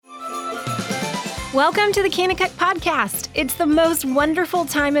Welcome to the Kanakuk Podcast. It's the most wonderful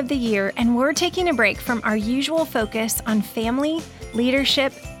time of the year, and we're taking a break from our usual focus on family,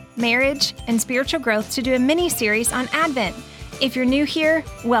 leadership, marriage, and spiritual growth to do a mini-series on Advent. If you're new here,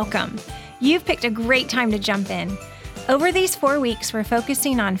 welcome. You've picked a great time to jump in. Over these 4 weeks, we're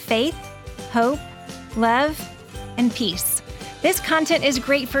focusing on faith, hope, love, and peace. This content is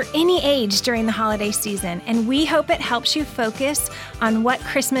great for any age during the holiday season, and we hope it helps you focus on what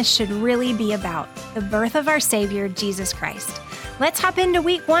Christmas should really be about, the birth of our Savior, Jesus Christ. Let's hop into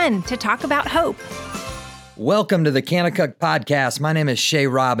week 1 to talk about hope. Welcome to the Kanakuk Podcast. My name is Shay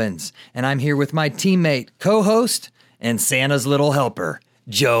Robbins, and I'm here with my teammate, co-host, and Santa's little helper,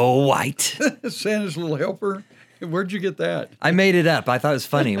 Joe White. Santa's little helper? Where'd you get that? I made it up. I thought it was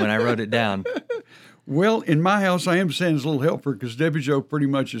funny when I wrote it down. Well, in my house, I am Santa's little helper because Debbie Jo pretty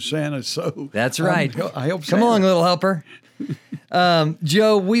much is Santa, so... That's right. I help Santa. Come along, little helper.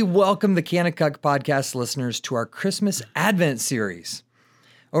 Joe, we welcome the Kanakuk Podcast listeners to our Christmas Advent series.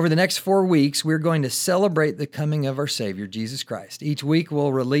 Over the next 4 weeks, we're going to celebrate the coming of our Savior, Jesus Christ. Each week,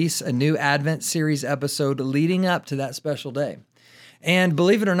 we'll release a new Advent series episode leading up to that special day. And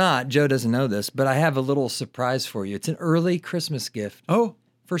believe it or not, Joe doesn't know this, but I have a little surprise for you. It's an early Christmas gift. Oh.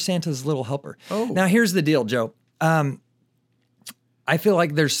 For Santa's little helper. Oh. Now, here's the deal, Joe. I feel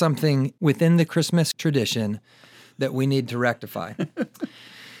like there's something within the Christmas tradition that we need to rectify.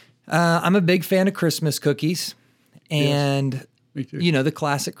 I'm a big fan of Christmas cookies. And, yes, me too. You know, the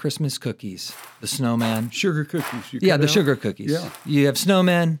classic Christmas cookies, the snowman. Sugar cookies. Yeah, the sugar cookies. Yeah. You have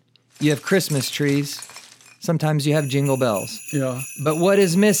snowmen, you have Christmas trees, sometimes you have jingle bells. Yeah. But what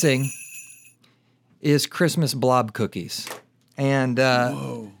is missing is Christmas blob cookies. And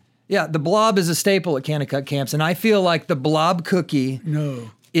yeah, the blob is a staple at Kanakuk camps, and I feel like the blob cookie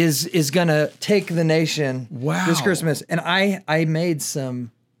is gonna take the nation this Christmas. And I made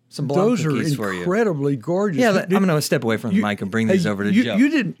some blob cookies for you. Those are incredibly gorgeous. Yeah, I'm gonna step away from the mic and bring these over to Joe.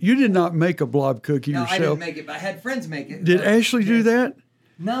 You did not make a blob cookie No, yourself. I didn't make it, but I had friends make it. Did Ashley do that?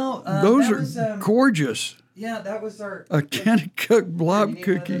 No, those are gorgeous. Yeah, that was our Kanakuk blob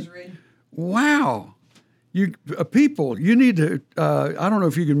cookie. Wow. You people, you need to. I don't know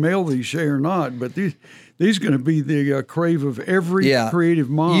if you can mail these, Shay, or not, but these are going to be the crave of every creative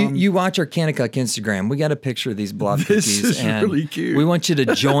mom. You watch our Kanakuk Instagram. We got a picture of these blob cookies. This is and really cute. We want you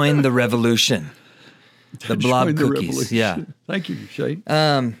to join the revolution. The blob cookies. Revolution. Yeah. Thank you, Shay.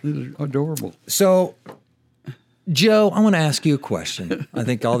 This is adorable. So, Joe, I want to ask you a question. I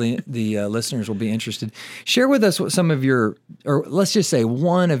think all the listeners will be interested. Share with us what some of your, or let's just say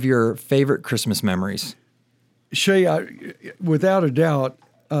one of your favorite Christmas memories. Shay, without a doubt,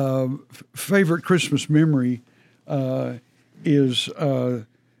 favorite Christmas memory is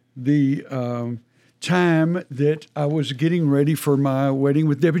the time that I was getting ready for my wedding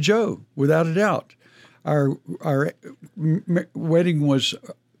with Debbie Jo. Without a doubt, our wedding was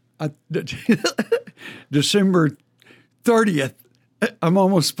December 30th. I'm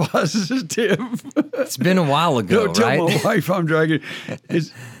almost positive. It's been a while ago, Don't tell right? my wife I'm dragging.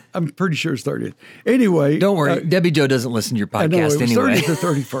 I'm pretty sure it's 30th. Anyway. Don't worry. Debbie Jo doesn't listen to your podcast I know, it was anyway. 30th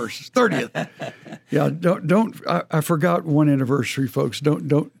or 31st. 30th. Yeah, don't I forgot one anniversary, folks. Don't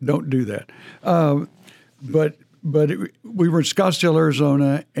do that. But we were in Scottsdale,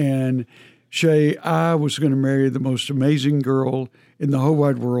 Arizona, and Shay, I was going to marry the most amazing girl in the whole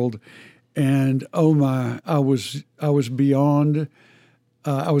wide world. And oh my, I was beyond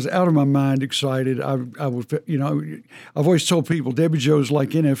I was out of my mind excited. I was, I've always told people Debbie Jo's like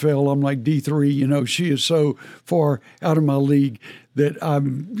NFL. I'm like D3. She is so far out of my league that I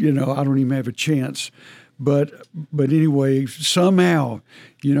don't even have a chance. But anyway, somehow,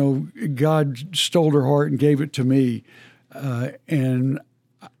 God stole her heart and gave it to me. And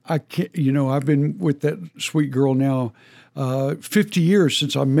I can't, I've been with that sweet girl now 50 years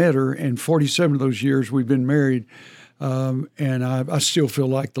since I met her, and 47 of those years we've been married. And I still feel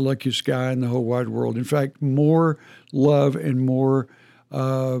like the luckiest guy in the whole wide world. In fact, more love and more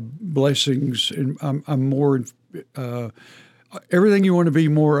blessings, and I'm more everything you want to be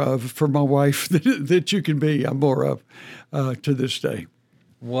more of for my wife that you can be. I'm more of to this day.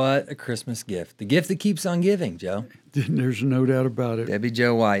 What a Christmas gift! The gift that keeps on giving, Joe. There's no doubt about it. Debbie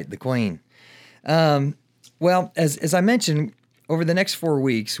Jo White, the Queen. Well, as I mentioned, over the next 4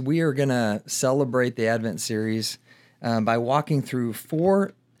 weeks, we are going to celebrate the Advent series by walking through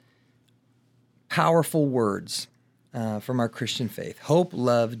 4 powerful words from our Christian faith: hope,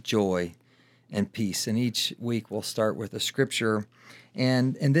 love, joy, and peace. And each week we'll start with a scripture.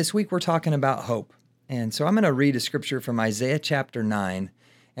 And this week we're talking about hope. And so I'm going to read a scripture from Isaiah chapter 9,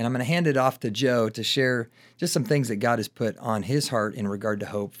 and I'm going to hand it off to Joe to share just some things that God has put on his heart in regard to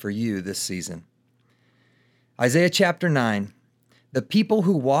hope for you this season. Isaiah chapter 9. The people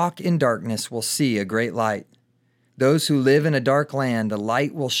who walk in darkness will see a great light. Those who live in a dark land, a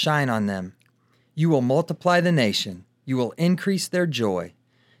light will shine on them. You will multiply the nation. You will increase their joy.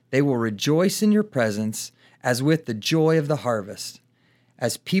 They will rejoice in your presence as with the joy of the harvest,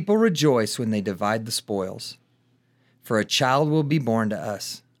 as people rejoice when they divide the spoils. For a child will be born to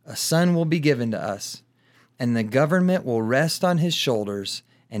us, a son will be given to us, and the government will rest on his shoulders,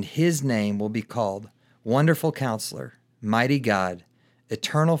 and his name will be called Wonderful Counselor, Mighty God,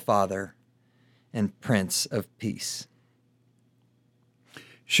 Eternal Father, and Prince of Peace.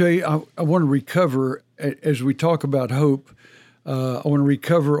 Shay, I want to recover, as we talk about hope, I want to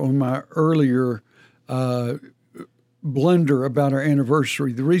recover on my earlier blunder about our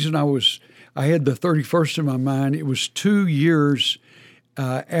anniversary. The reason I had the 31st in my mind, it was 2 years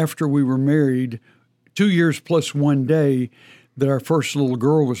after we were married, 2 years plus 1 day that our first little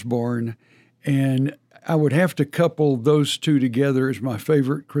girl was born. And I would have to couple those two together as my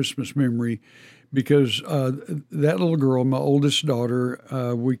favorite Christmas memory because that little girl, my oldest daughter,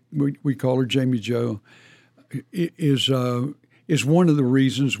 we call her Jamie Jo, is one of the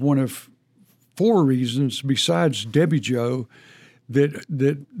reasons, one of 4 reasons besides Debbie Jo,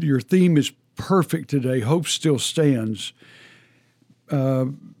 that your theme is perfect today. Hope still stands.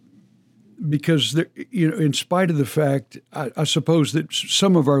 Because in spite of the fact, I suppose that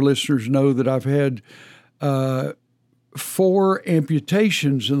some of our listeners know that I've had 4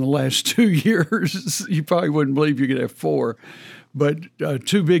 amputations in the last 2 years. You probably wouldn't believe you could have 4, but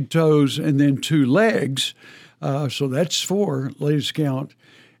 2 big toes and then 2 legs. So that's 4, latest count.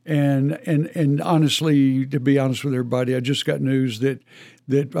 And honestly, to be honest with everybody, I just got news that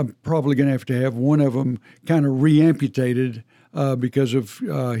I'm probably going to have one of them kind of re-amputated because of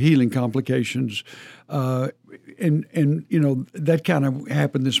healing complications. And that kind of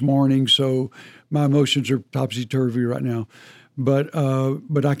happened this morning, so my emotions are topsy-turvy right now. But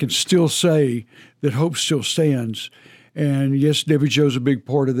I can still say that hope still stands. And yes, Debbie Jo's a big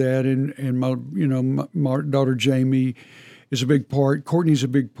part of that, and my daughter Jamie is a big part. Courtney's a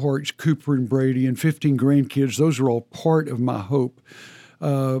big part. Cooper and Brady and 15 grandkids. Those are all part of my hope.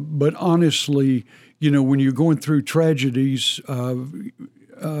 But honestly, when you're going through tragedies,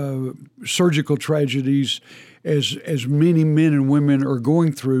 surgical tragedies, as many men and women are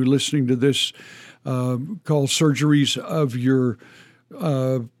going through, listening to this, called surgeries of your,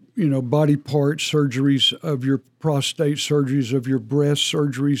 body parts, surgeries of your prostate, surgeries of your breast,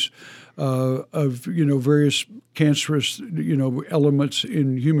 surgeries of, various cancerous, elements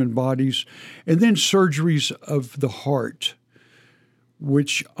in human bodies, and then surgeries of the heart,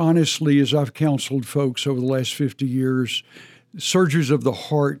 which honestly, as I've counseled folks over the last 50 years, surgeries of the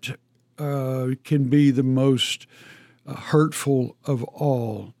heart can be the most hurtful of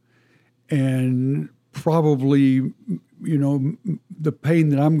all. And probably, the pain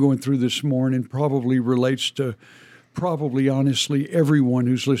that I'm going through this morning probably relates to honestly, everyone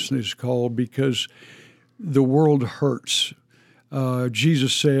who's listening to this call, because the world hurts.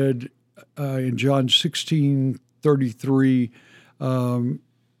 Jesus said in John 16:33,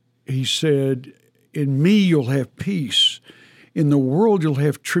 he said, "In me you'll have peace. In the world you'll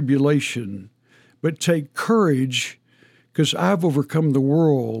have tribulation. But take courage, because I've overcome the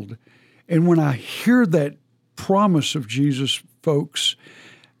world." And when I hear that promise of Jesus, folks,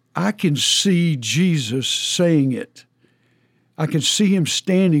 I can see Jesus saying it. I can see him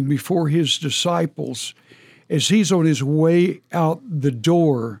standing before his disciples as he's on his way out the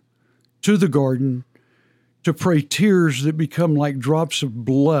door to the garden to pray tears that become like drops of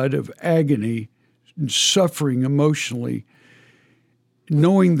blood of agony and suffering emotionally,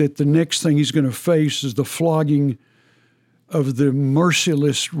 knowing that the next thing he's going to face is the flogging of the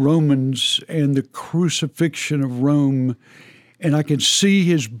merciless Romans and the crucifixion of Rome. And I can see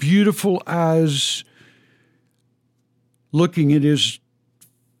his beautiful eyes looking at his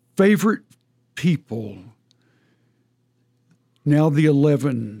favorite people, now the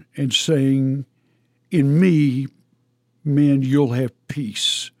 11, and saying, "In me, man, you'll have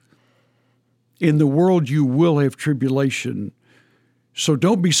peace. In the world, you will have tribulation." So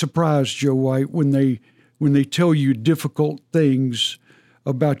don't be surprised, Joe White, when they tell you difficult things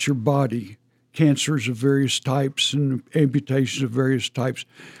about your body, cancers of various types and amputations of various types.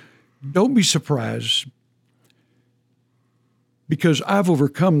 Don't be surprised, because I've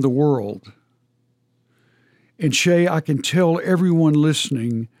overcome the world. And Shay, I can tell everyone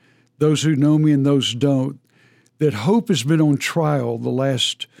listening, those who know me and those don't, that hope has been on trial the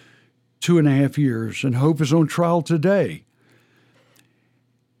last 2.5 years, and hope is on trial today.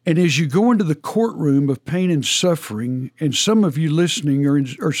 And as you go into the courtroom of pain and suffering, and some of you listening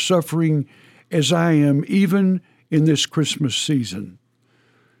are suffering as I am even in this Christmas season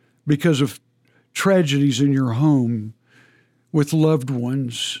because of tragedies in your home, with loved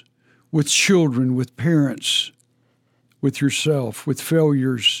ones, with children, with parents, with yourself, with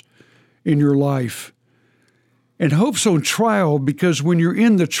failures in your life. And hope's on trial because when you're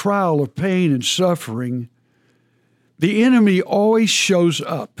in the trial of pain and suffering, the enemy always shows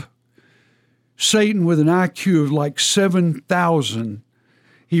up. Satan with an IQ of like 7,000,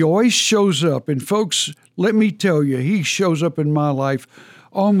 he always shows up. And folks, let me tell you, he shows up in my life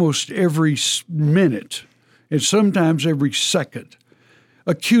almost every minute and sometimes every second,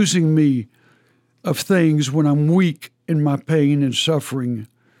 accusing me of things when I'm weak in my pain and suffering,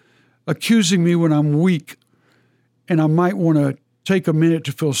 accusing me when I'm weak and I might want to take a minute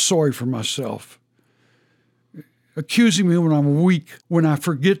to feel sorry for myself, accusing me when I'm weak, when I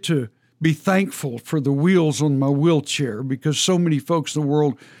forget to be thankful for the wheels on my wheelchair, because so many folks in the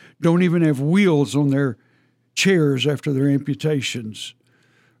world don't even have wheels on their chairs after their amputations,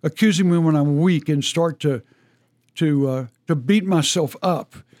 accusing me when I'm weak and start to beat myself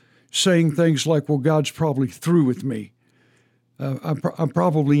up, saying things like, well, God's probably through with me. I'm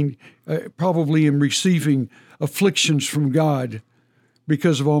probably am receiving afflictions from God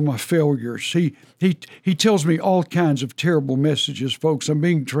because of all my failures. He tells me all kinds of terrible messages, folks. I'm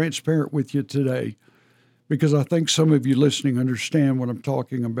being transparent with you today because I think some of you listening understand what I'm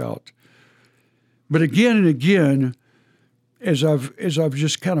talking about. But again and again, as I've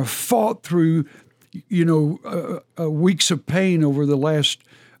just kind of fought through, weeks of pain over the last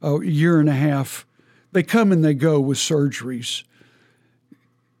year and a half, they come and they go with surgeries.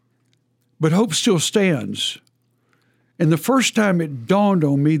 But hope still stands. And the first time it dawned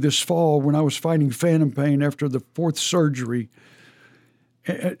on me this fall when I was fighting phantom pain after the fourth surgery,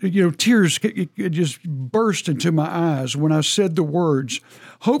 tears just burst into my eyes when I said the words,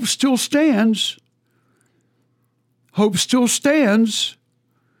 hope still stands. Hope still stands.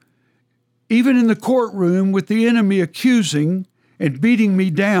 Even in the courtroom with the enemy accusing and beating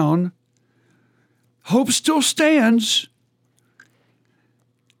me down, hope still stands.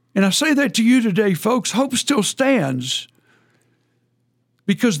 And I say that to you today, folks, hope still stands.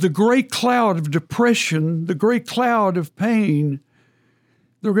 Because the gray cloud of depression, the gray cloud of pain,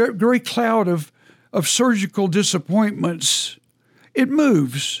 the gray cloud of surgical disappointments, it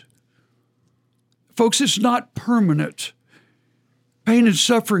moves. Folks, it's not permanent. Pain and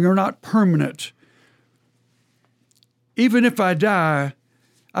suffering are not permanent. Even if I die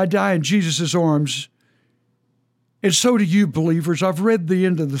in Jesus' arms. And so do you, believers. I've read the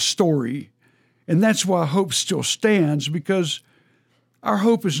end of the story. And that's why hope still stands, because our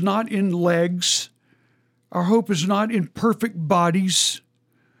hope is not in legs. Our hope is not in perfect bodies.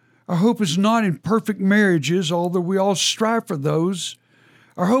 Our hope is not in perfect marriages, although we all strive for those.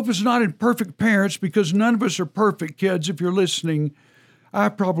 Our hope is not in perfect parents, because none of us are perfect, kids. If you're listening,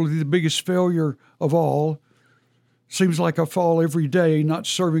 I'm probably the biggest failure of all. Seems like I fall every day, not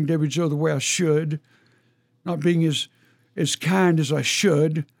serving Debbie Jo the way I should, not being as kind as I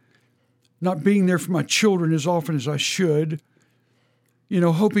should, not being there for my children as often as I should,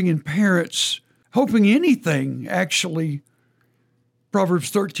 hoping in parents, hoping anything, actually.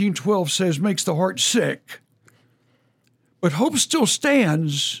 Proverbs 13:12 says, makes the heart sick. But hope still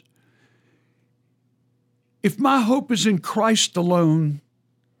stands. If my hope is in Christ alone,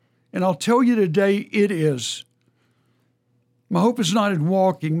 and I'll tell you today, it is. My hope is not in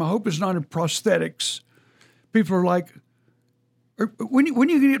walking. My hope is not in prosthetics. People are like, when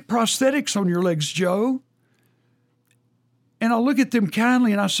you get prosthetics on your legs, Joe? And I'll look at them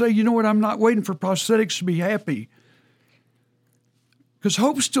kindly and I say, you know what? I'm not waiting for prosthetics to be happy. Because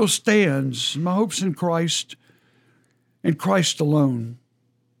hope still stands. My hope's in Christ and Christ alone.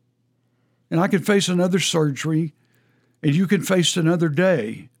 And I can face another surgery and you can face another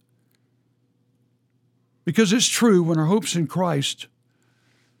day. Because it's true, when our hope's in Christ,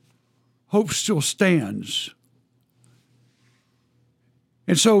 hope still stands.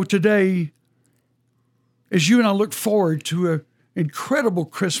 And so today, as you and I look forward to an incredible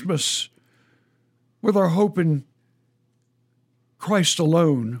Christmas with our hope in Christ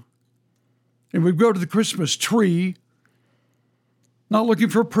alone, and we go to the Christmas tree, not looking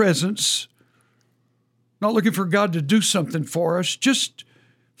for presents, not looking for God to do something for us, just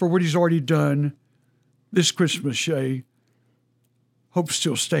for what He's already done this Christmas day, hope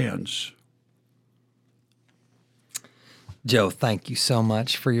still stands. Joe, thank you so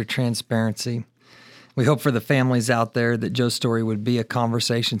much for your transparency. We hope for the families out there that Joe's story would be a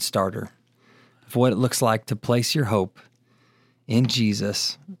conversation starter of what it looks like to place your hope in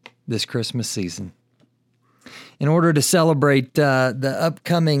Jesus this Christmas season. In order to celebrate the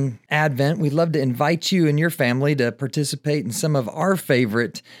upcoming Advent, we'd love to invite you and your family to participate in some of our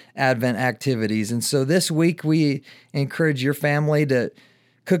favorite Advent activities. And so this week, we encourage your family to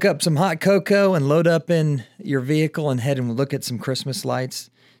cook up some hot cocoa and load up in your vehicle and head and look at some Christmas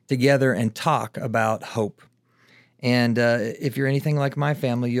lights together and talk about hope. And if you're anything like my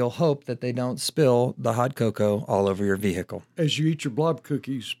family, you'll hope that they don't spill the hot cocoa all over your vehicle. As you eat your blob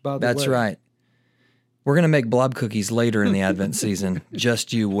cookies, by the way. That's right. We're going to make blob cookies later in the Advent season.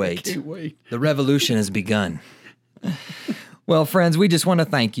 Just you wait. Can't wait. The revolution has begun. Well, friends, we just want to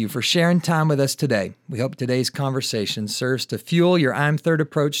thank you for sharing time with us today. We hope today's conversation serves to fuel your I'm Third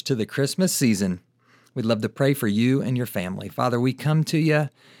approach to the Christmas season. We'd love to pray for you and your family. Father, we come to you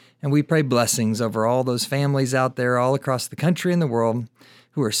and we pray blessings over all those families out there all across the country and the world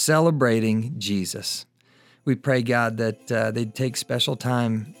who are celebrating Jesus. We pray, God, that they'd take special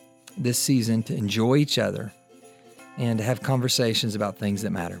time this season to enjoy each other and to have conversations about things that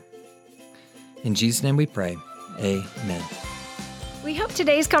matter. In Jesus' name we pray. Amen. We hope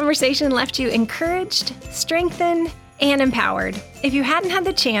today's conversation left you encouraged, strengthened, and empowered. If you hadn't had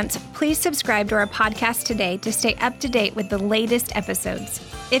the chance, please subscribe to our podcast today to stay up to date with the latest episodes.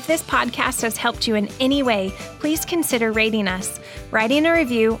 If this podcast has helped you in any way, please consider rating us, writing a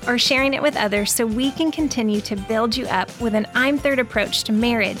review, or sharing it with others so we can continue to build you up with an I'm Third approach to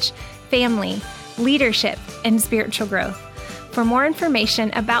marriage, family, leadership, and spiritual growth. For more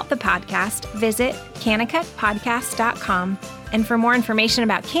information about the podcast, visit kanakukpodcast.com. And for more information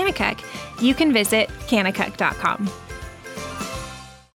about Kanakuk, you can visit kanakuk.com.